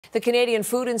The Canadian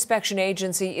Food Inspection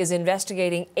Agency is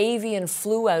investigating avian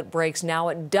flu outbreaks now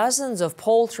at dozens of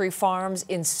poultry farms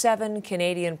in 7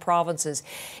 Canadian provinces.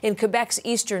 In Quebec's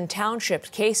eastern townships,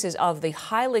 cases of the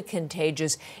highly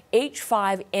contagious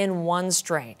H5N1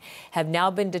 strain have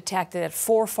now been detected at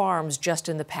 4 farms just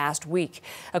in the past week.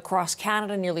 Across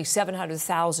Canada, nearly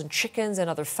 700,000 chickens and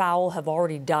other fowl have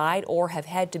already died or have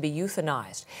had to be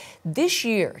euthanized. This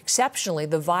year, exceptionally,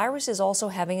 the virus is also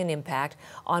having an impact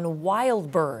on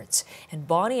wild birds. And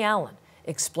Bonnie Allen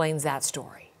explains that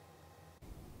story.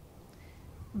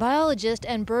 Biologist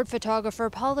and bird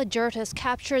photographer Paula Jertis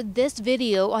captured this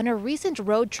video on a recent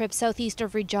road trip southeast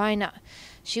of Regina.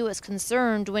 She was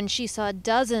concerned when she saw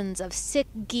dozens of sick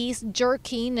geese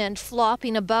jerking and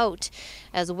flopping about,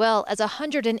 as well as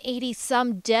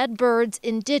 180-some dead birds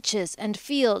in ditches and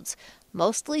fields,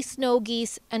 mostly snow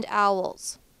geese and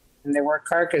owls. And there were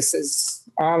carcasses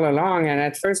all along, and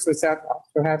at first we thought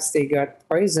perhaps they got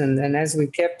poisoned. And as we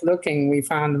kept looking, we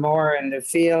found more in the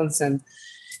fields and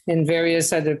in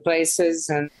various other places.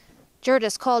 And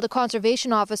Jertis called a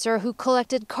conservation officer who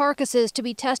collected carcasses to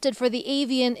be tested for the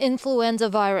avian influenza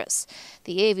virus.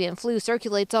 The avian flu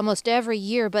circulates almost every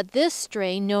year, but this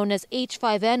strain, known as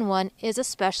H5N1, is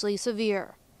especially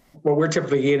severe. What we're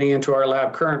typically getting into our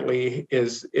lab currently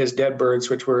is dead birds,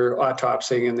 which we're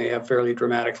autopsying, and they have fairly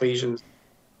dramatic lesions.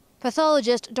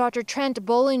 Pathologist Dr. Trent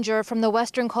Bollinger from the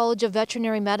Western College of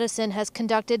Veterinary Medicine has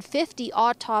conducted 50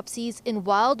 autopsies in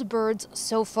wild birds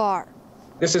so far.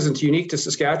 This isn't unique to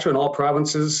Saskatchewan. All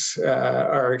provinces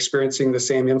are experiencing the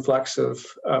same influx of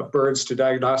birds to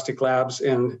diagnostic labs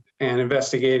and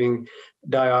investigating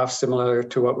die-offs similar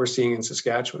to what we're seeing in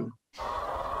Saskatchewan.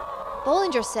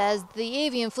 Bollinger says the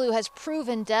avian flu has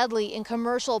proven deadly in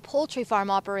commercial poultry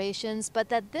farm operations, but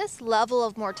that this level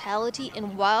of mortality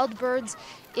in wild birds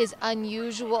is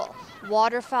unusual.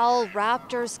 Waterfowl,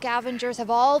 raptors, scavengers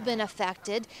have all been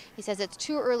affected. He says it's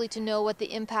too early to know what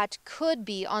the impact could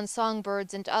be on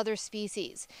songbirds and other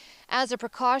species. As a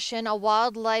precaution, a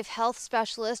wildlife health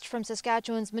specialist from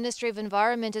Saskatchewan's Ministry of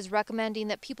Environment is recommending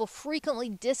that people frequently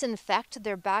disinfect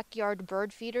their backyard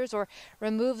bird feeders or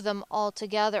remove them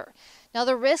altogether. Now,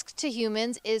 the risk to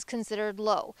humans is considered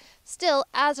low. Still,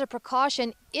 as a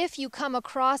precaution, if you come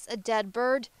across a dead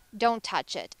bird, don't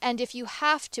touch it. And if you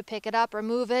have to pick it up or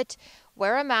move it,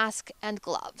 wear a mask and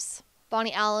gloves.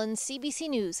 Bonnie Allen, CBC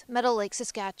News, Meadow Lake,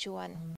 Saskatchewan.